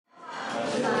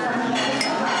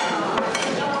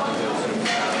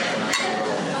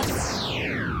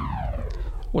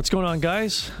What's going on,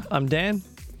 guys? I'm Dan.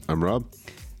 I'm Rob.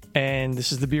 And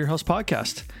this is the Beer House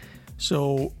Podcast.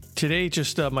 So today,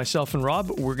 just myself and Rob,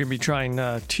 we're going to be trying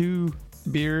 2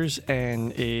 beers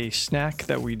and a snack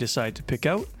that we decide to pick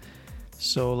out.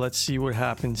 So let's see what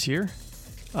happens here.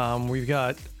 We've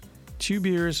got 2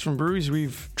 beers from breweries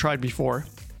we've tried before,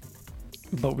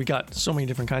 but we got so many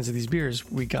different kinds of these beers,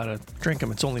 we got to drink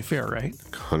them. It's only fair, right?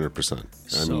 100%. I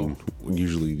So- mean,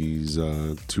 usually these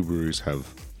 2 breweries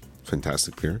have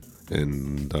fantastic beer,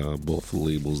 and both the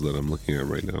labels that I'm looking at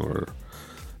right now are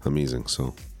amazing.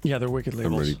 So Yeah, they're wicked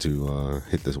labels. I'm ready to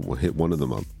hit one of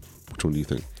them up. Which one do you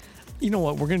think? You know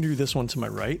what? We're going to do this one to my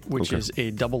right, which Okay. is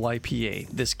a double IPA.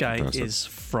 This guy Fantastic. is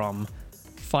from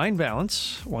Fine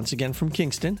Balance, once again from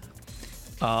Kingston.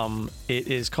 It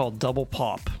is called Double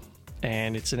Pop,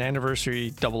 and it's an anniversary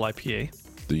double IPA.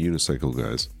 The Unicycle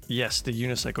guys. Yes, the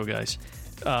Unicycle guys.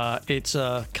 It's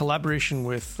a collaboration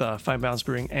with Fine Balance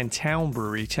Brewing and Town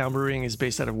Brewery. Town Brewing is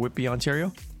based out of Whitby,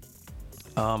 Ontario.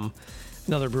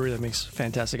 Another brewery that makes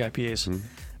fantastic IPAs.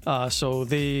 So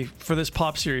they, for this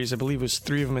pop series, I believe it was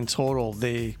 3 of them in total,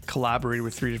 they collaborated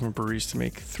with 3 different breweries to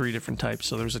make 3 different types.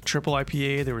 So there was a triple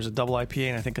IPA, there was a double IPA,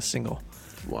 and I think a single.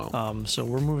 Wow. So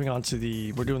we're moving on to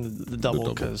we're doing the double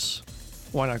double. because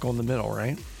why not go in the middle,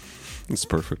 right? It's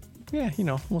perfect. Yeah,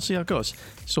 we'll see how it goes.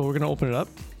 So we're going to open it up.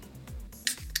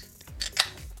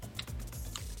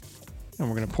 And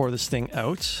we're going to pour this thing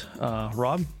out.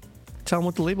 Rob, tell them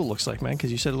what the label looks like, man,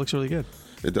 because you said it looks really good.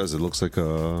 It does. It looks like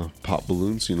pop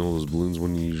balloons. You know those balloons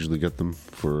when you usually get them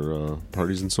for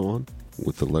parties and so on,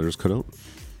 with the letters cut out.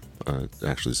 It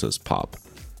actually says pop.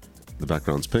 The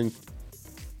background's pink.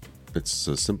 It's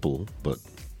simple but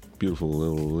beautiful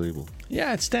little label.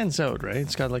 Yeah, it stands out, right?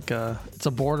 It's got like it's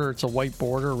a border, it's a white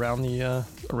border around the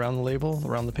label,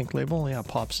 around the pink label. Yeah, it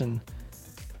pops in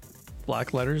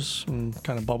black letters and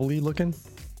kind of bubbly looking.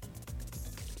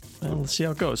 Well, let's see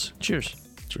how it goes. Cheers.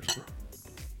 Cheers.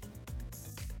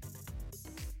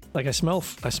 Like I smell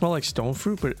like stone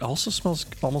fruit, but it also smells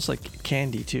almost like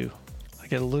candy too. I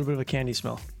get a little bit of a candy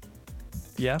smell.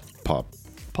 Yeah, Pop.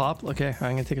 pop. Okay,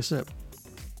 I'm gonna take a sip.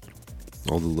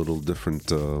 All the little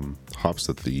different hops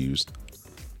that they used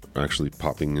are actually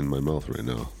popping in my mouth right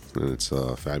now, and it's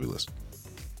fabulous.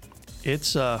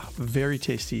 It's very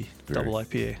tasty double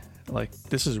IPA. Like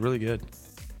this is really good.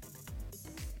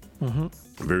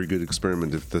 Very good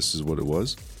experiment if this is what it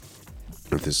was.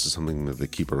 If this is something that they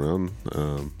keep around,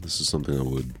 this is something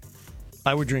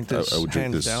I would drink this I would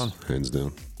drink hands this down. hands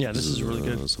down. Yeah, this is really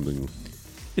good. Something.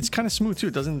 It's kind of smooth too.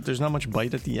 There's not much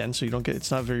bite at the end, so you don't get.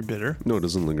 It's not very bitter. No, it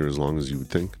doesn't linger as long as you would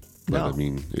think. But No. I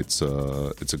mean, it's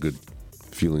a good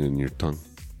feeling in your tongue.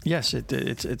 Yes,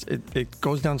 it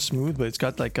goes down smooth, but it's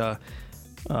got like a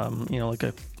like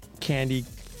a candy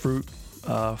fruit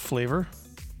flavor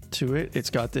to it. It's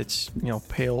got its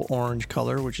pale orange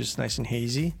color, which is nice and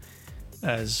hazy,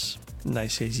 as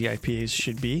nice hazy IPAs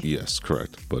should be. Yes,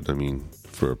 correct. But I mean,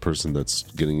 for a person that's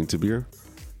getting into beer,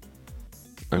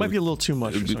 It might be a little too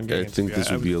much. For someone getting I think into this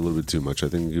beer. would be a little bit too much. I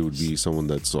think it would be someone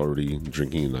that's already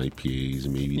drinking an IPAs,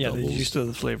 maybe Yeah, they're doubles. used to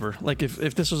the flavor. Like if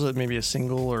this was maybe a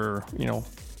single or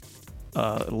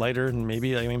lighter, and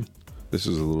maybe This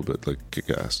is a little bit like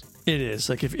kick-ass. it is.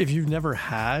 Like if you've never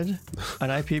had an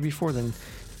IPA before, then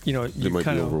They you might be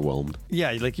kind of overwhelmed.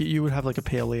 yeah, like you would have like a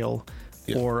pale ale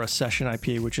Yeah. or a session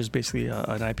IPA, which is basically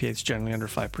an IPA that's generally under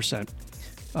 5%.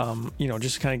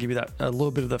 Just to kind of give you that a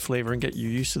little bit of the flavor and get you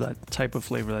used to that type of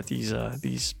flavor that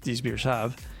these beers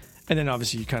have. And then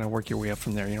obviously you kind of work your way up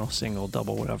from there, single,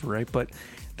 double, whatever, right? But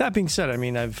that being said, I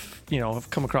mean, I've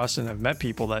come across and I've met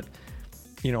people that,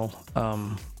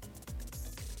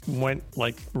 went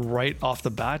like right off the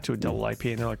bat to a double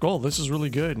IPA and they're like, oh, this is really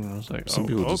good. And I was like, Some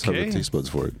people just have the taste buds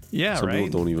for it. Yeah, Some right?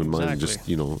 people don't even mind just,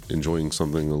 Exactly. enjoying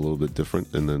something a little bit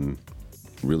different and then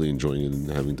really enjoying it and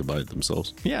having to buy it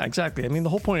themselves. Yeah, exactly. I mean, the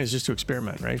whole point is just to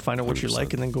experiment, right? Find out what you 100%.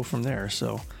 like and then go from there.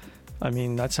 So, I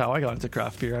mean, that's how I got into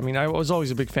craft beer. I mean, I was always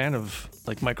a big fan of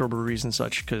like microbreweries and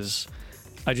such because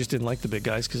I just didn't like the big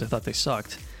guys because I thought they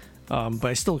sucked. But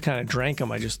I still kind of drank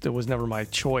them. It was never my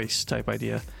choice type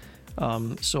idea.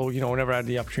 So, whenever I had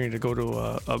the opportunity to go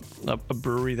to a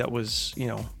brewery that was,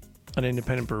 an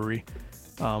independent brewery,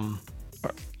 I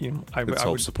It's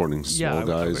help would supporting yeah, small I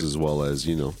guys would- as well as,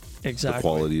 exactly. the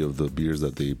quality of the beers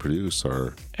that they produce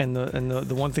are And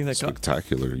the one thing that got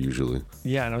spectacular usually.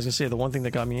 Yeah, and I was gonna say the one thing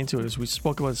that got me into it is we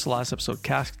spoke about this last episode,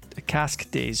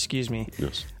 Cask Days, excuse me,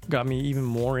 Yes. got me even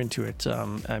more into it.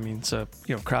 I mean, it's a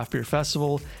craft beer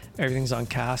festival. Everything's on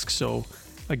cask. So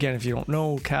again, if you don't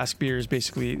know, cask beer is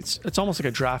basically it's almost like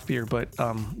a draft beer, but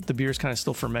the beer is kind of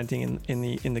still fermenting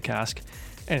in the cask,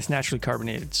 and it's naturally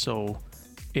carbonated. So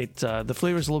the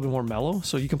flavor is a little bit more mellow,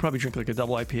 so you can probably drink like a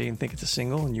double IPA and think it's a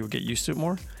single, and you would get used to it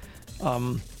more.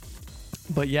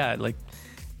 But yeah, like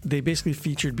they basically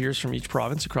featured beers from each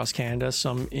province across Canada,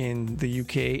 some in the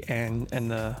UK and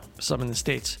some in the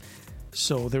States.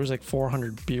 So there was like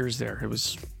 400 beers there. It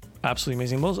was absolutely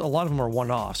amazing. A lot of them are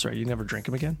one-offs, right? You never drink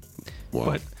them again. Wow.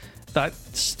 But that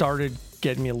started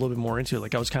getting me a little bit more into it.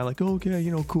 Like I was kind of like, oh,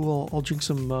 okay, cool. I'll drink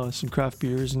some craft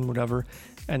beers and whatever.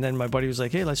 And then my buddy was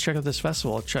like, hey, let's check out this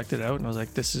festival. I checked it out, and I was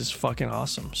like, this is fucking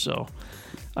awesome. So,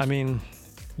 I mean,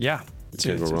 yeah, it's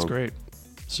great.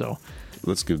 So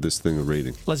let's give this thing a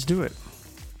rating. Let's do it.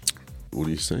 What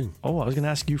are you saying? Oh, I was going to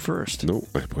ask you first. No,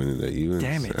 I pointed at you and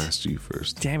Damn it. asked you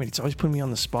first. Damn it. It's always putting me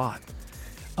on the spot.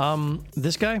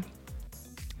 This guy,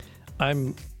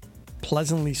 I'm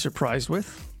pleasantly surprised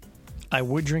with. I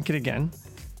would drink it again.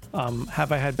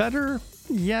 Have I had better?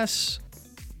 Yes.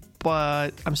 But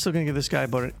I'm still going to give this guy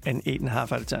about an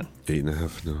 8.5 out of 10.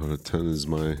 8.5 out of 10 is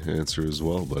my answer as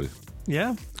well, buddy.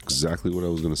 Yeah? Exactly what I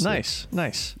was going to say.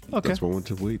 Nice. Okay. That's why I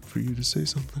wanted to wait for you to say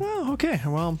something. Oh, okay.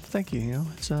 Well, thank you.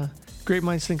 It's great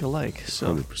minds think alike.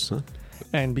 So. 100%.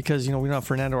 And because, we don't have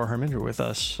Fernando or Harminder with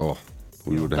us. Oh,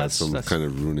 we would have some kind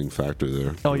of ruining factor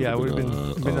there. Oh, yeah. It would have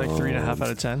been like 3.5 out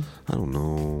of 10. I don't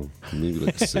know. Maybe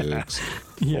like 6.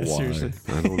 Yeah, why? Seriously.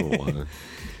 I don't know why.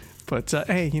 But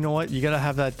hey, you know what? You got to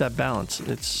have that balance.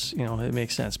 It's it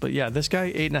makes sense. But yeah, this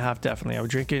guy 8.5 definitely. I would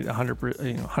drink it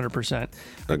 100%.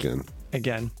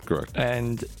 Again. Correct.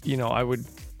 And I would.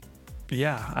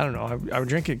 Yeah, I don't know. I would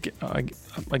drink it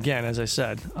again. As I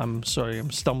said, I'm sorry, I'm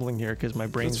stumbling here because my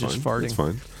brain's just farting. It's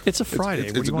fine. It's a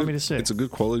Friday. What do you want me to say? It's a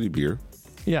good quality beer.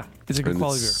 Yeah, it's a good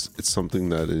quality beer. It's something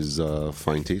that is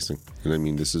fine tasting. And I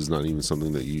mean, this is not even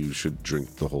something that you should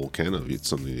drink the whole can of. It's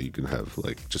something that you can have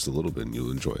like just a little bit and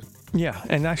you'll enjoy it. Yeah,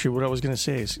 and actually what I was going to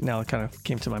say is now it kind of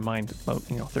came to my mind about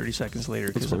 30 seconds later,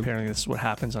 because apparently this is what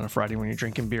happens on a Friday when you're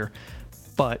drinking beer.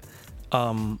 But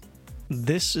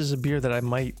this is a beer that I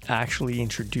might actually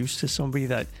introduce to somebody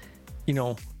that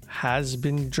has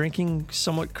been drinking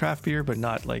somewhat craft beer, but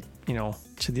not like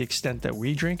to the extent that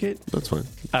we drink it. That's fine.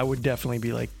 I would definitely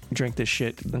be like, drink this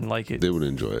shit and like it. They would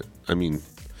enjoy it. I mean,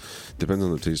 depends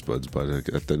on the taste buds, but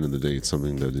at the end of the day, it's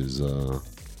something that is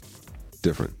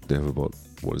different. They have about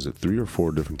 3 or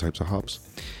 4 different types of hops?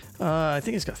 I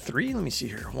think it's got 3. Let me see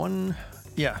here. 4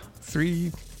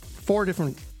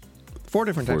 different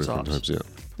types of hops. Yeah.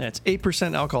 Yeah, it's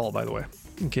 8% alcohol, by the way,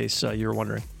 in case you were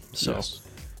wondering. So, yes.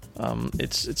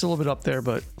 It's a little bit up there,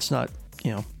 but it's not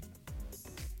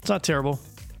it's not terrible.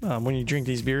 When you drink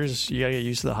these beers, you gotta get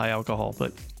used to the high alcohol.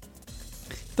 But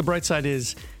the bright side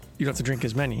is you don't have to drink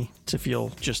as many to feel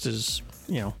just as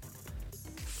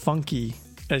funky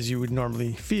as you would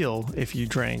normally feel if you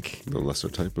drank the lesser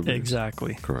type of beer.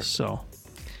 Exactly. Correct. So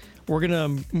we're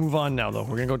gonna move on now, though.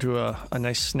 We're gonna go to a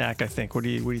nice snack. I think. What do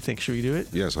you think? Should we do it?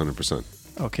 Yes, 100%.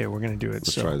 Okay, we're gonna do it.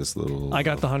 Let's try this little. I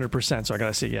got the 100%, so I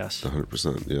gotta say yes. The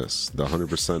 100%, yes. The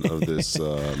 100% of this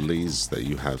Lay's that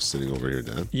you have sitting over here,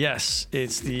 Dan. Yes,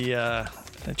 it's the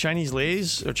Chinese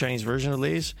Lay's or Chinese version of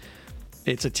Lay's.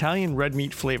 It's Italian red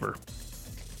meat flavor.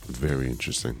 Very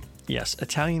interesting. Yes,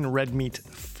 Italian red meat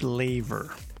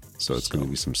flavor. So it's going to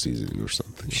be some seasoning or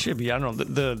something. Should be. I don't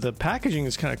know. The packaging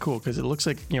is kind of cool because it looks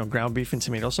like ground beef and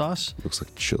tomato sauce. Looks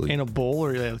like chili in a bowl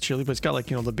or chili, but it's got like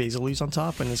the basil leaves on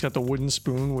top, and it's got the wooden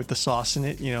spoon with the sauce in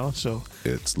it. So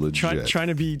it's legit. Trying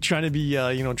to be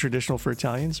traditional for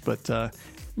Italians, but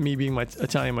me being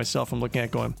Italian myself, I'm looking at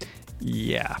going,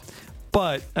 yeah.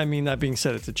 But I mean, that being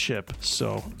said, it's a chip,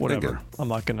 so whatever. Again. I'm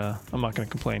not gonna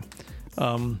complain.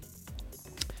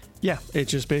 Yeah, it's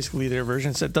just basically their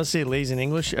version. So it does say Lay's in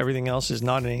English. Everything else is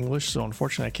not in English, so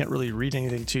unfortunately I can't really read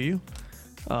anything to you.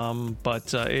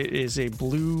 But it is a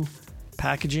blue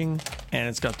packaging, and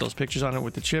it's got those pictures on it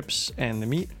with the chips and the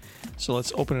meat. So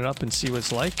let's open it up and see what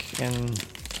it's like, and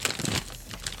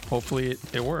hopefully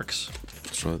it works.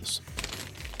 Let's try this.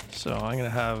 So I'm going to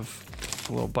have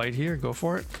a little bite here. Go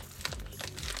for it.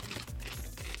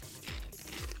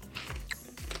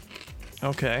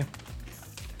 Okay.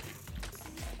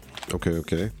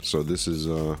 Okay. So this is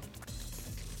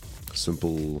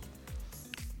simple.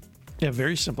 Yeah,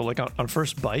 very simple. Like on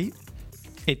first bite,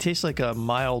 it tastes like a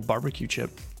mild barbecue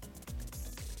chip.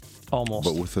 Almost.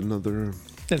 But with another.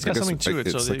 It's got something to it.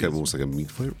 It's like almost like a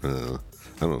meat flavor. I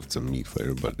don't know if it's a meat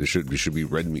flavor, but it should be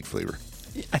red meat flavor.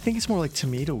 I think it's more like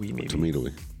tomatoey, maybe.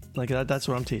 Tomatoey. Like that's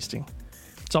what I'm tasting.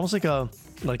 It's almost like a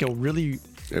really.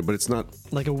 Yeah, but it's not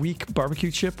like a weak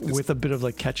barbecue chip with a bit of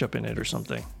like ketchup in it or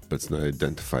something. But it's not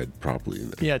identified properly.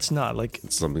 Yeah, it's not like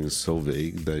it's something so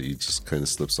vague that it just kind of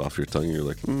slips off your tongue. And you're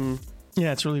like,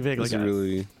 Yeah, it's really vague. Is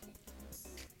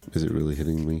it really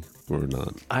hitting me? or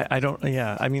not? I don't.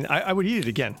 Yeah, I mean, I would eat it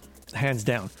again, hands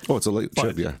down. Oh, it's a light But-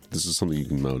 chip. Yeah, this is something you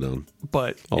can mow down.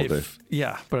 But All day.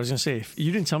 yeah, but I was gonna say, if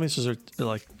you didn't tell me this was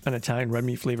like an Italian red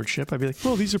meat flavored chip, I'd be like,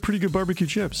 oh, these are pretty good barbecue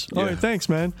chips. All Yeah. right, thanks,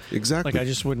 man. Exactly. Like I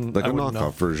just wouldn't. Like I a wouldn't knockoff know.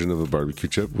 version of a barbecue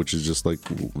chip, which is just like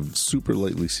super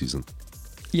lightly seasoned.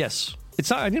 Yes, it's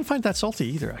not. I didn't find that salty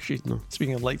either. Actually, No.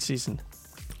 Speaking of light seasoned,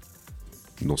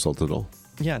 No salt at all.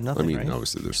 yeah, nothing. I mean, right?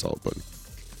 obviously there's salt, but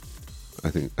I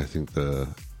think the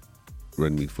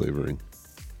red meat flavoring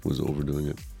was overdoing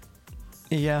it.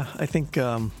 Yeah, I think.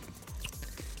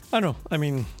 I don't know. I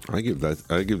mean, I give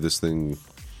this thing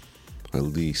at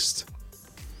least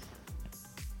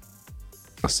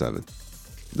a 7.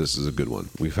 This is a good one.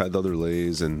 We've had the other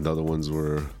Lays, and the other ones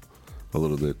were a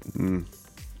little bit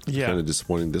yeah, kind of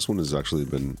disappointing. This one has actually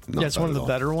been not yeah, it's bad one of at the all.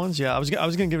 better ones. Yeah, I was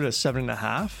gonna give it a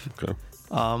 7.5. Okay.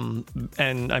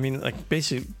 And I mean, like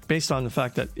basically based on the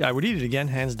fact that I would eat it again,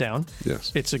 hands down.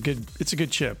 Yes. It's a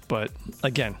good chip, but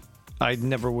again, I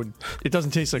never would. It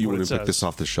doesn't taste like You what it wouldn't says. pick this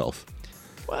off the shelf.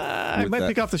 I With might that-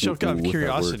 pick off the shelf out of with that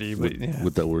curiosity, word- but with, yeah.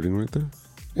 with that wording right there,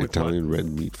 With Italian red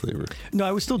meat flavor. No,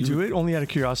 I would still do it only out of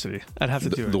curiosity. I'd have to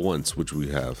do it. The once which we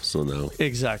have, so now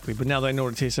Exactly. But now that I know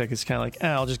what it tastes like, it's kind of like,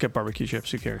 I'll just get barbecue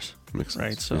chips. Who cares? makes sense.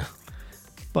 Right. So, Yeah.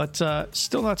 but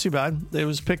still not too bad. It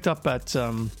was picked up at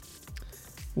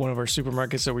one of our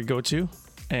supermarkets that we go to,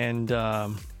 and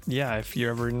yeah, if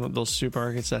you're ever in those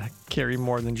supermarkets that carry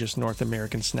more than just North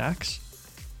American snacks,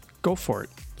 go for it.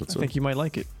 That's I think you might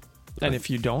like it. And I- if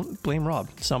you don't, blame Rob.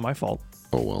 It's not my fault.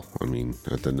 Oh well, I mean,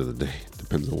 at the end of the day,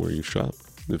 depends on where you shop.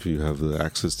 If you have the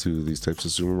access to these types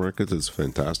of supermarkets, it's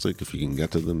fantastic. If you can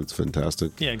get to them, it's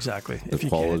fantastic. Yeah, exactly. The If you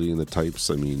quality and the types.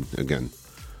 I mean, again,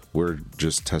 we're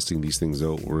just testing these things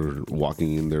out. We're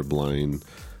walking in there blind.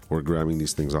 We're grabbing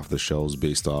these things off the shelves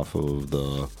based off of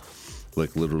the,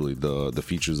 like literally the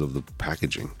features of the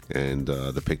packaging and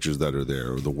the pictures that are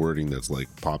there, or the wording that's like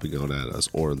popping out at us,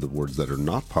 or the words that are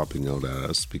not popping out at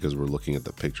us because we're looking at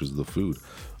the pictures of the food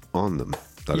on them.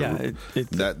 That Yeah, are-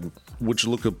 it- that which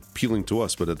look appealing to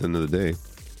us, but at the end of the day,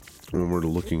 when we're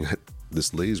looking at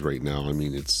this Lay's right now, I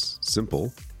mean, it's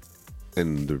simple.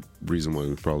 And the reason why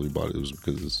we probably bought it was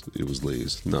because it was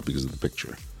Lay's, not because of the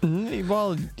picture.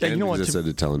 Well, yeah, you And know what? because it said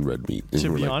Italian red meat. And to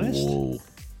we're be like, honest, whoa.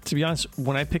 To be honest,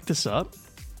 when I picked this up,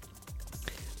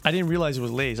 I didn't realize it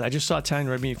was Lay's. I just saw Italian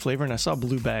red meat flavor, and I saw a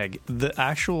blue bag. The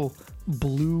actual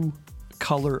blue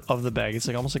color of the bag, it's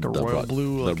like almost like a royal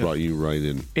blue. That Like brought you right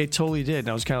in. it totally did. And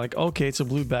I was kind of like, okay, it's a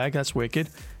blue bag. That's wicked.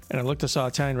 And I looked, I saw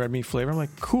Italian red meat flavor. I'm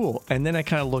like, cool. And then I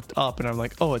kind of looked up, and I'm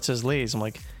like, oh, it says Lay's. I'm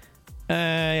like,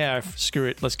 yeah, screw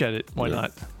it. Let's get it. Why Yeah.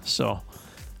 not? So,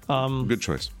 Good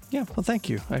choice. yeah, well, thank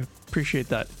you. I appreciate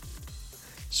that.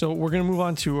 So we're going to move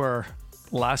on to our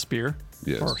last beer,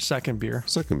 Yes. or second beer.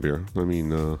 Second beer. I mean,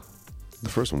 the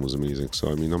first one was amazing.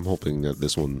 So, I mean, I'm hoping that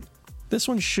this one. This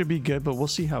one should be good, but we'll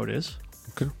see how it is.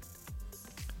 Okay.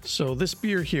 So this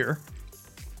beer here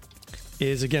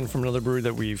is, again, from another brewery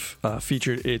that we've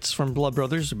featured. It's from Blood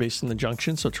Brothers. They're based in the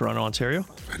Junction, so Toronto, Ontario.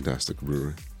 Fantastic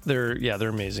brewery. They're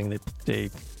amazing. They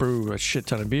brew a shit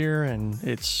ton of beer, and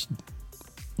it's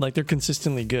like they're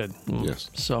consistently good. Yes.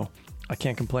 So I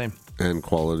can't complain. And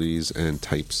qualities and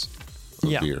types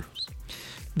of Yeah. beer.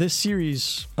 This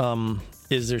series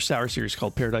is their sour series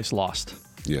called Paradise Lost.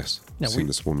 Yes. Now Seen we-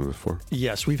 this one before.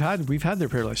 Yes, we've had their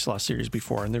Paradise Lost series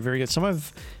before, and they're very good. Some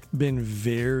have been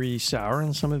very sour,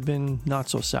 and some have been not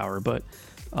so sour. But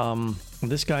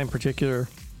this guy in particular,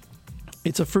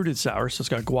 it's a fruited sour, so it's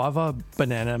got guava,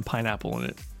 banana, and pineapple in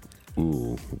it.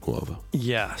 Ooh, guava.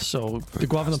 Yeah, so the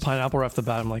guava and the pineapple right off the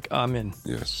bat, I'm like, I'm in.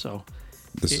 Yes. So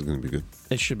This is going to be good.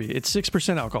 it should be. It's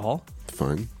 6% alcohol.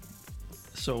 Fine.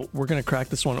 So we're going to crack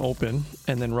this one open,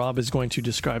 and then Rob is going to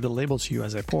describe the label to you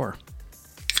as I pour.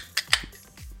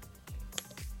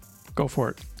 Go for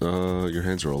it. Your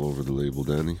hands are all over the label,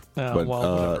 Danny. Well,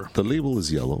 whatever. The label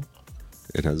is yellow.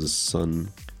 It has a sun.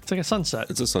 It's like a sunset.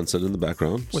 It's a sunset in the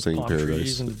background, With saying palm Paradise.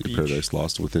 trees and the beach. Paradise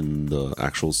Lost within the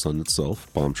actual sun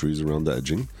itself. Palm trees around the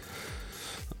edging.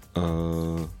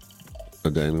 A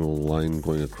diagonal line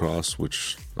going across,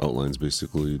 which outlines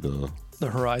basically the The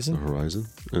horizon. horizon,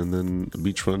 and then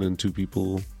beachfront and two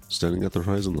people standing at the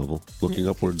horizon level, looking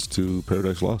upwards to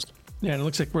Paradise Lost. Yeah, and it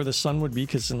looks like where the sun would be,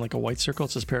 because in like a white circle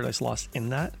it says Paradise Lost in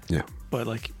that. Yeah, But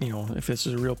like, if this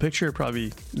is a real picture, it'd probably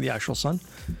be the actual sun.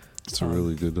 it's a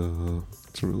really good.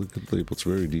 It's a really good label. It's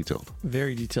very detailed.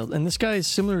 Very detailed. And this guy is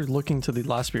similar looking to the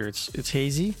last beer. It's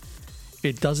hazy.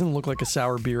 It doesn't look like a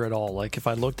sour beer at all. Like if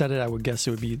I looked at it, I would guess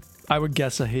a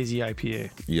hazy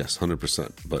IPA. Yes,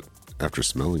 100%. But after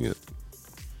smelling it,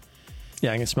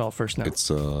 Yeah, I can smell it first now. it's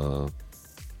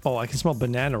I can smell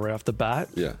banana right off the bat.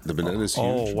 yeah, the banana is huge.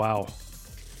 Oh wow.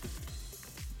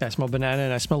 Yeah, I smell banana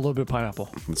and I smell a little bit of pineapple.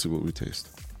 Let's see what we taste.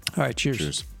 All right, cheers.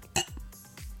 Cheers.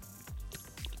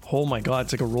 Oh my God,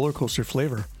 it's like a roller coaster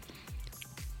flavor.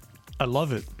 I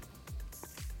love it.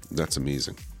 That's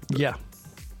amazing. Yeah.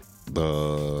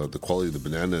 The quality of the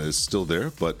banana is still there,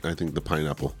 but I think the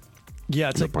pineapple. Yeah,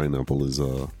 it's The like pineapple is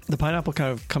the pineapple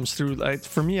kind of comes through.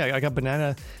 For me, I got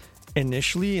banana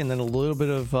initially and then a little bit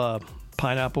of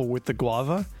pineapple with the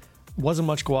guava. Wasn't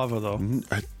much guava though.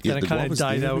 yeah, Then it the kind of guava's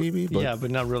died there out. maybe, but Yeah,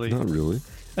 but not really. not really.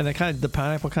 And then the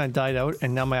pineapple kind of died out,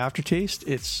 and now my aftertaste,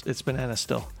 it's banana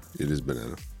still. It is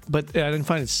banana. But I didn't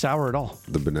find it sour at all.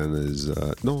 The banana is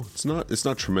no, it's not. It's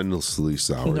not tremendously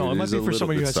sour. No, it might is be a for little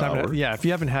somebody who bit has sour. time. Yeah, if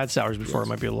you haven't had sours before, Yes. it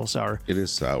might be a little sour. It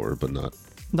is sour, but not.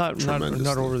 Not Tremendously.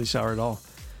 overly sour at all.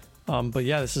 But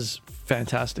yeah, this is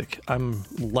fantastic. I'm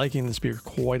liking this beer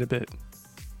quite a bit.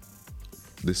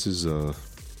 This is a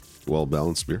well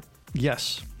balanced beer.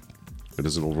 Yes. It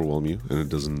doesn't overwhelm you, and it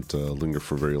doesn't linger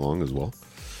for very long as well.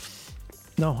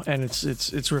 No, and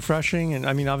it's refreshing, and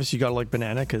I mean, obviously, you gotta like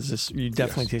banana because you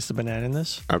definitely Yes. taste the banana in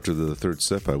this. After the third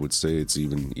sip, I would say it's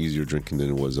even easier drinking than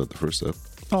it was at the first sip.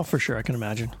 Oh, for sure, I can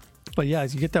imagine. But yeah,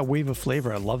 you get that wave of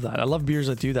flavor. I love that. I love beers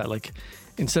that do that. Like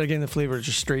instead of getting the flavor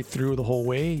just straight through the whole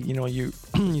way, you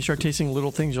you start tasting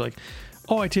little things. You're like,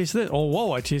 oh, I taste this. Oh,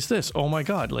 whoa, I taste this. Oh my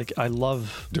God! Like I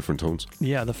love, Different tones.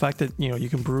 yeah, the fact that you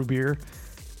can brew beer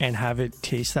and have it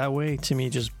taste that way. To me,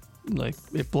 just like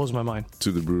it blows my mind.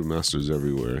 To the brewmasters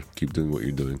everywhere, keep doing what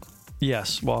you're doing.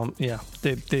 Yes, well, yeah,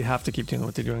 they have to keep doing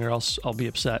what they're doing, or else I'll be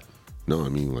upset. No, I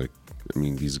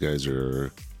mean these guys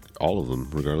are all of them,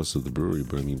 regardless of the brewery.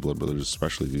 But I mean, Blood Brothers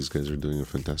especially. These guys are doing a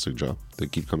fantastic job. They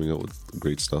keep coming out with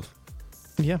great stuff.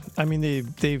 Yeah, I mean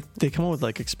they come up with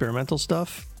like experimental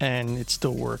stuff and it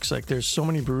still works. Like there's so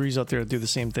many breweries out there that do the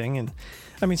same thing, and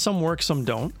I mean some work, some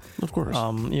don't. Of course.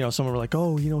 Some are like,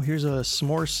 oh, here's a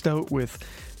s'more stout with,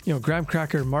 graham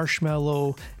cracker,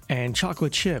 marshmallow, and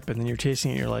chocolate chip, and then you're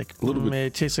tasting it, you're like, A little bit-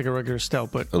 it tastes like a regular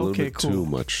stout, but a little okay, bit cool. too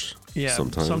much. Yeah,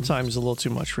 sometimes a little too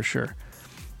much for sure.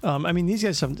 I mean, these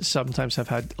guys sometimes have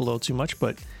had a little too much,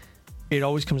 but it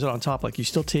always comes out on top. Like you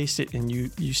still taste it, and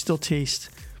you still taste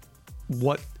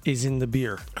what is in the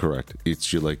beer. Correct.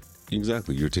 It's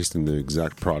exactly. You're tasting the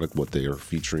exact product what they are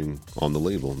featuring on the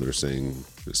label. They're saying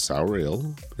sour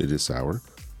ale. It is sour.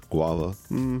 Guava.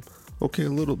 Okay, a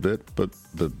little bit, but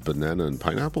the banana and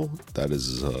pineapple, that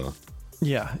is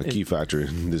Yeah, a key factor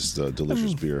in this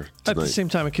delicious beer at tonight. the same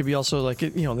time, it could be also like they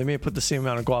may have put the same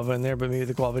amount of guava in there, but maybe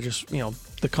the guava just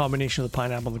the combination of the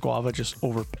pineapple and the guava just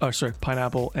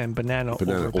pineapple and banana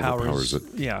overpowers it.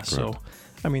 Yeah, Correct. so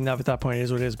I mean at that point it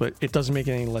is what it is, but it doesn't make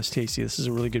it any less tasty. This is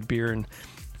a really good beer, and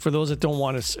for those that don't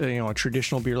want a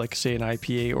traditional beer like say an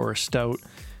IPA or a stout,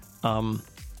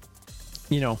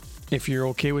 if you're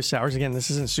okay with sours, again, this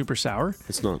isn't super sour.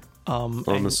 It's not.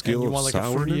 On a scale you of want like a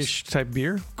sourness? fruity-ish type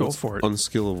beer, go for it. On a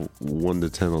scale of 1 to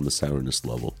 10 on the sourness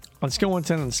level. On scale 1 to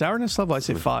 10 on the sourness level, I'd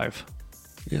say 5.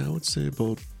 Yeah, I would say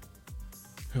about.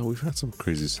 Yeah, we've had some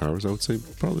crazy sours. I would say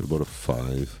probably about a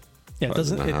 5. Yeah, it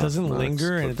doesn't 5.5 max,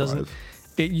 linger, and but it doesn't.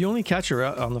 5. You only catch her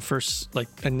out on the first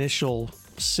initial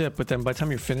sip, but then by the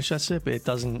time you finish that sip, it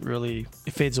doesn't really.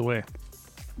 It fades away.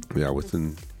 Yeah,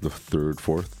 within the third,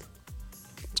 fourth,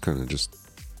 it's kind of just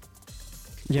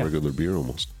Yeah, regular beer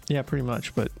almost. yeah, pretty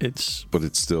much. But it's But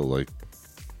it's still it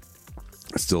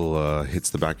still hits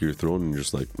the back of your throat, and you're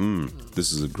just like,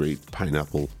 this is a great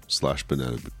pineapple /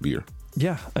 banana beer.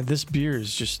 yeah. This beer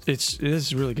is just it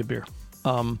is a really good beer.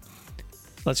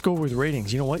 Let's go with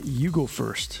ratings. You know what? You go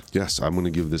first. Yes, I'm going to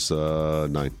give this a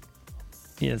 9.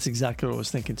 Yeah, that's exactly what I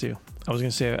was thinking too. I was going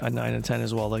to say a 9 and 10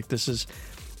 as well. Like this is,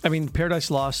 I mean,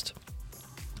 Paradise Lost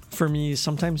for me is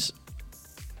sometimes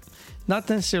not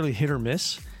necessarily hit or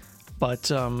miss,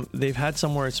 but they've had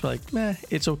some where it's like,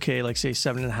 it's okay. Like say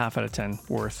 7.5 out of 10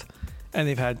 worth, and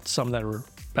they've had some that were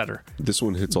better. This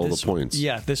one hits all the points.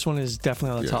 Yeah, this one is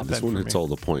definitely on the top end. This one for hits me. all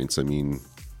the points. I mean,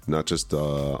 not just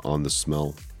on the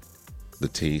smell, the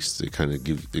taste. It kind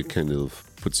of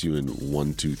puts you in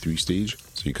 1, 2, 3 stage.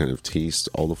 So you kind of taste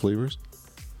all the flavors.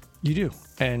 You do,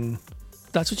 and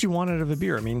that's what you want out of a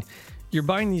beer. I mean, you're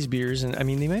buying these beers, and I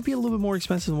mean they might be a little bit more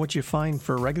expensive than what you find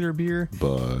for a regular beer,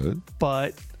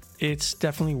 but it's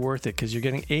definitely worth it because you're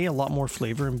getting a lot more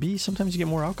flavor, and B, sometimes you get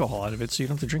more alcohol out of it, so you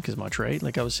don't have to drink as much, right?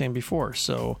 Like I was saying before.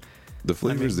 So the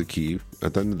flavor is the key.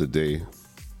 At the end of the day,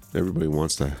 everybody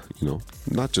wants to,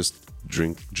 not just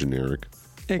drink generic.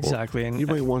 exactly, and You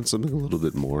might want something a little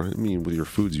bit more. I mean, with your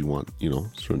foods, you want,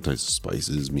 certain types of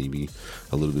spices, maybe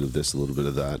a little bit of this, a little bit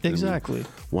of that. exactly.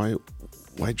 I mean,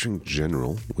 why drink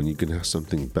general when you can have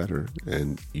something better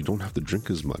and you don't have to drink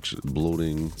as much,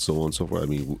 bloating, so on and so forth. I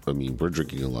mean, we're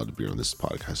drinking a lot of beer on this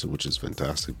podcast, which is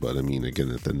fantastic. But I mean,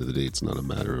 again, at the end of the day, it's not a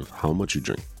matter of how much you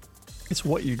drink. It's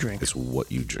what you drink. It's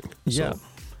what you drink. Yeah. So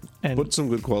And put some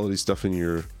good quality stuff in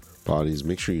your bodies.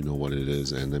 Make sure you know what it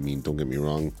is. And I mean, don't get me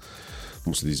wrong.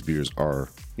 Most of these beers are,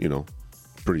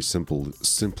 pretty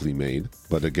simply made.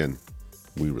 But again,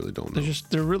 we really don't know.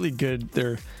 they're really good.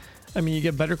 You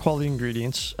get better quality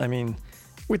ingredients. I mean,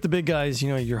 with the big guys,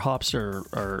 your hops are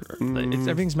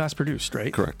everything's mass produced,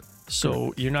 right? Correct.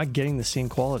 So you're not getting the same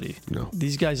quality. No.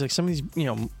 These guys, like some of these,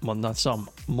 well, not some,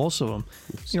 most of them,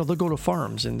 they'll go to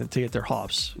farms and to get their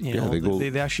hops. They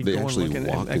actually walk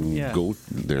and go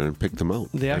there and pick them out.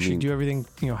 They actually do everything,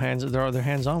 they're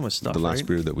hands-on with stuff. The last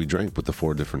beer that we drank with the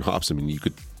 4 different hops, I mean, you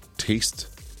could taste.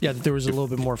 Yeah, there was a little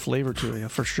bit more flavor to it, yeah,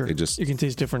 for sure. You can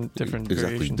taste different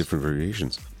variations. Different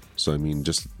variations. So I mean,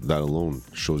 just that alone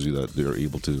shows you that they're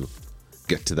able to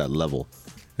get to that level.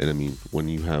 And I mean, when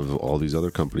you have all these other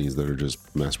companies that are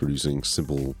just mass producing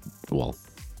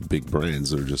big brands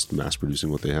that are just mass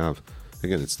producing what they have,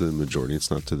 again, it's the majority.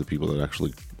 It's not to the people that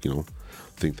actually,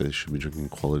 think they should be drinking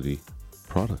quality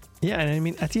product. Yeah, and I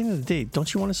mean, at the end of the day,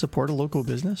 don't you want to support a local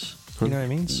business? You know what I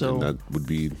mean? So and that would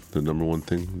be the number one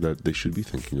thing that they should be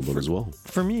thinking about as well.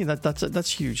 For me, that's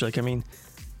huge. Like, I mean,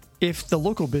 if the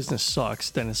local business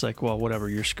sucks, then it's like, well, whatever,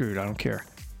 you're screwed. I don't care.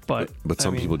 But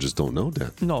some people just don't know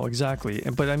that. No, exactly.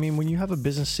 But I mean, when you have a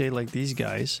business, say like these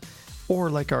guys, or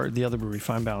like the other brewery,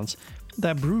 Fine Balance,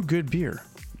 that brew good beer.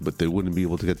 But they wouldn't be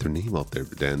able to get their name out there,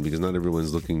 Dan, because not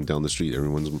everyone's looking down the street.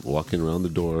 Everyone's walking around the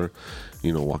door,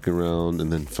 walking around,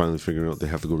 and then finally figuring out they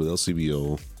have to go to the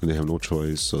LCBO, and they have no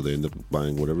choice, so they end up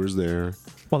buying whatever's there.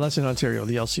 Well, that's in Ontario,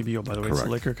 the LCBO, by the way. Correct. It's the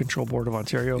Liquor Control Board of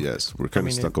Ontario. Yes, we're kind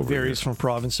of stuck over here. It varies from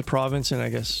province to province, and I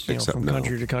guess from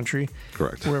country to country.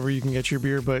 Correct. Wherever you can get your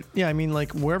beer. But yeah, I mean,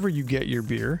 like wherever you get your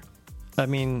beer, I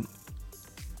mean,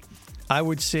 I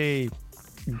would say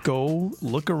go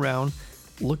look around,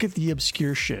 look at the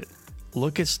obscure shit.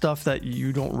 Look at stuff that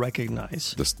you don't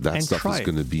recognize. That stuff is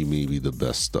going to be maybe the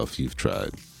best stuff you've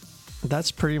tried.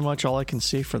 That's pretty much all I can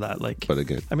say for that. But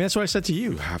again, I mean, that's what I said to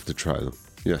you. You have to try them.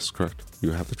 Yes, correct.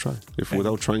 You have to try.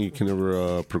 Without trying, you can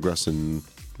never progress in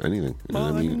anything. Well,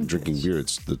 I mean, drinking beer,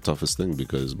 it's the toughest thing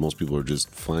because most people are just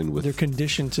fine with. They're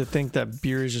conditioned to think that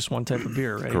beer is just one type of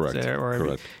beer, right? Correct.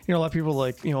 Correct. A lot of people are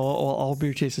like, all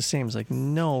beer tastes the same. It's like,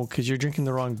 no, because you're drinking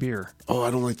the wrong beer. Oh, I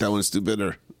don't like that one. It's too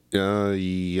bitter.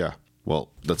 Yeah.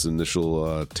 Well, that's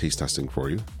initial taste testing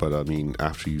for you. But I mean,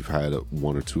 after you've had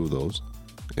 1 or 2 of those,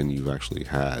 and you've actually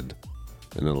had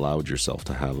and allowed yourself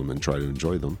to have them and try to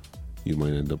enjoy them, you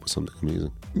might end up with something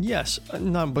amazing. Yes, but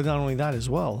not only that as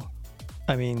well.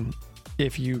 I mean,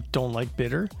 if you don't like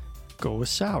bitter, go with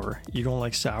sour. You don't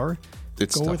like sour,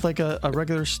 go with like a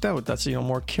regular stout that's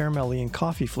more caramelly and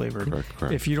coffee flavored.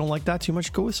 Correct. If you don't like that too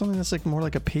much, go with something that's like more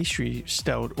like a pastry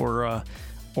stout or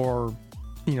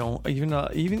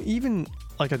even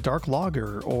like a dark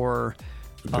lager or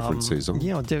different saison.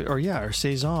 Or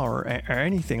saison or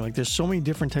anything. Like there's so many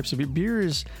different types of beer. Beer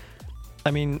is,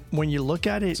 I mean, when you look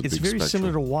at it, it's very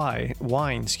similar to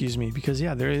wine, because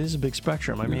there is a big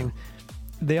spectrum. I mean,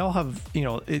 they all have,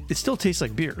 it still tastes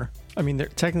like beer. I mean,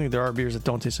 technically there are beers that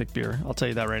don't taste like beer. I'll tell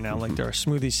you that right now. Like there are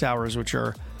smoothie sours, which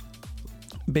are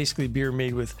basically beer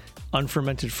made with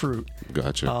unfermented fruit.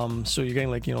 Gotcha. So you're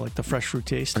getting like the fresh fruit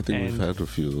taste. I think we've had a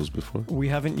few of those before. We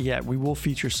haven't yet. We will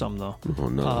feature some though. Oh,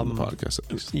 not on the podcast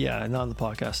at least. Yeah, not on the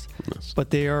podcast. Yes.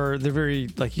 But they're very you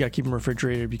got to keep them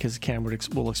refrigerated because the can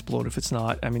will explode if it's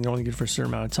not. I mean, they're only good for a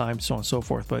certain amount of time, so on and so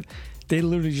forth. But they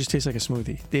literally just taste like a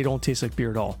smoothie. They don't taste like beer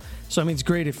at all. So I mean, it's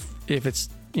great if it's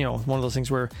one of those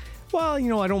things where, I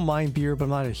don't mind beer, but I'm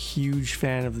not a huge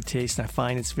fan of the taste, and I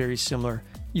find it's very similar.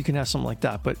 You can have something like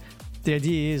that, but the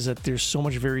idea is that there's so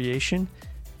much variation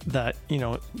that,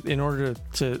 in order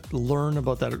to learn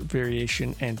about that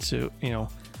variation and to,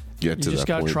 you just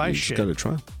got to try shit. You just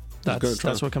got to try.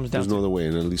 That's what comes down to. There's no other way.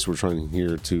 And at least we're trying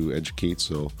here to educate.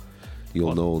 So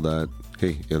you'll know that,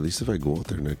 hey, at least if I go out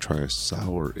there and I try a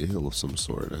sour ale of some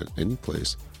sort at any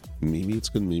place, maybe it's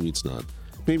good, maybe it's not.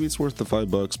 Maybe it's worth the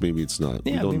 $5, maybe it's not.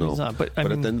 Yeah, we don't maybe know. It's not, but at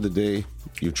the end of the day,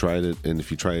 you tried it, and if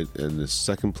you try it in the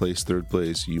second place, third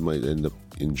place, you might end up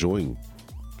enjoying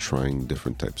trying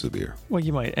different types of beer. Well,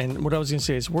 you might. And what I was going to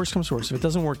say is, worst comes to worst, if it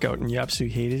doesn't work out and you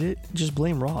absolutely hated it, just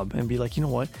blame Rob and be like, you know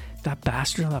what? That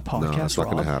bastard on that podcast, no, it's not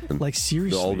going to happen. Like,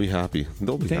 seriously. They'll all be happy.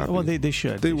 They'll be happy. Well, they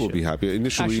should. They will be happy.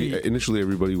 Initially,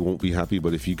 everybody won't be happy,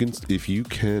 but if you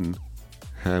can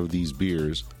have these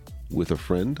beers with a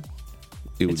friend,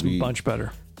 it would be much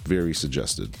better. Very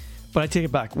suggested. But I take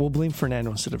it back. We'll blame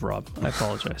Fernando instead of Rob. I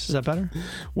apologize. Is that better?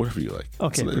 Whatever you like.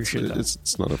 Okay, appreciate that.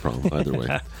 It's not a problem either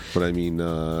way. But I mean,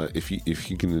 if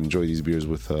you can enjoy these beers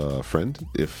with a friend,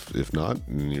 if not,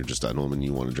 and you're just at home and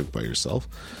you want to drink by yourself,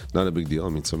 not a big deal. I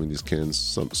mean, some of these cans,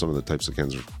 some of the types of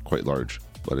cans are quite large.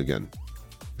 But again,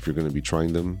 if you're going to be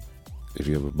trying them, if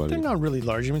you have a buddy, they're not really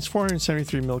large. I mean, it's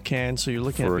 473 ml cans, so you're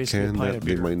looking at basically a pint of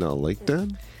beer. They might not like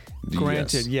that.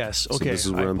 Granted, yes. Okay, so this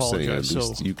is what I'm saying. At So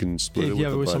least you can split it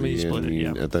yeah, with a buddy. split it,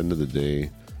 yeah. At the end of the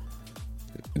day,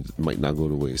 it might not go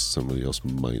to waste. Somebody else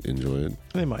might enjoy it.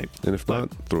 They might. And if not,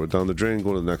 throw it down the drain,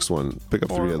 go to the next one. Pick up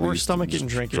three at least. Or stomach it and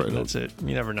drink it, and that's it.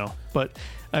 You never know. But,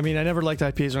 I mean, I never liked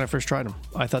IPAs when I first tried them.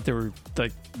 I thought they were,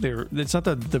 it's not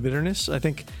the bitterness. I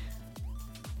think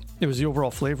it was the overall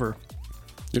flavor.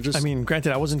 I mean, granted,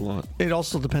 it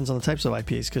also depends on the types of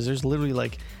IPAs, because there's literally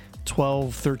like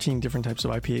 12, 13 different types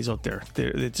of IPAs out there.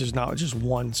 There's not just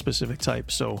one specific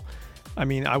type. So, I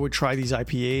mean, I would try these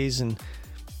IPAs and,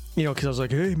 you know, because I was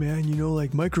like, hey, man, you know,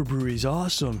 like microbrewery's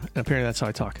awesome. And apparently that's how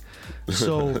I talk.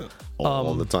 So,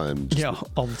 all the time.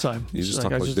 All the time. You just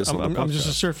talk like this on the podcast. I'm just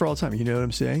a surfer all the time. You know what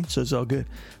I'm saying? So it's all good.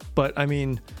 But, I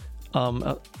mean,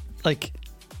 like,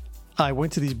 I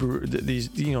went to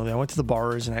I went to the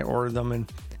bars and I ordered them,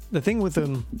 and the thing with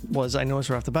them was, I noticed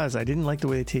right off the bat, is I didn't like the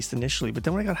way they taste initially, but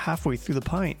then when I got halfway through the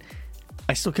pint,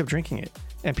 I still kept drinking it.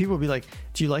 And people would be like,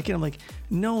 do you like it? I'm like,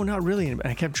 no, not really. And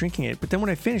I kept drinking it. But then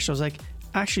when I finished, I was like,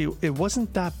 actually, it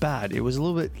wasn't that bad. It was a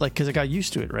little bit like, because I got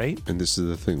used to it, right? And this is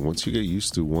the thing. Once you get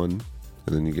used to one,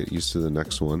 and then you get used to the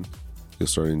next one, you'll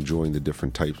start enjoying the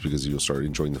different types, because you'll start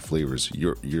enjoying the flavors.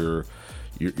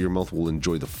 Your mouth will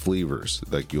enjoy the flavors.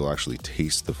 Like, you'll actually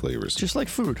taste the flavors. Just like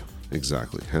food.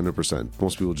 Exactly. 100%.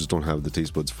 Most people just don't have the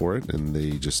taste buds for it, and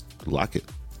they just lack it.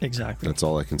 Exactly. That's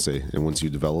all I can say. And once you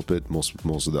develop it, most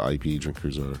of the IPA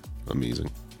drinkers are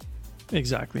amazing.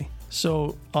 Exactly.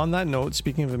 So on that note,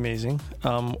 speaking of amazing,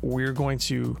 we're going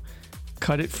to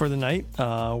cut it for the night.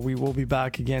 We will be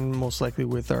back again, most likely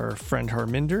with our friend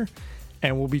Harminder,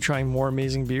 and we'll be trying more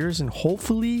amazing beers and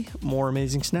hopefully more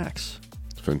amazing snacks.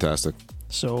 Fantastic.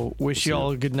 So wish you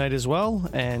all a good night as well.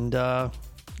 And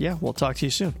yeah, we'll talk to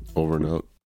you soon. Over and out.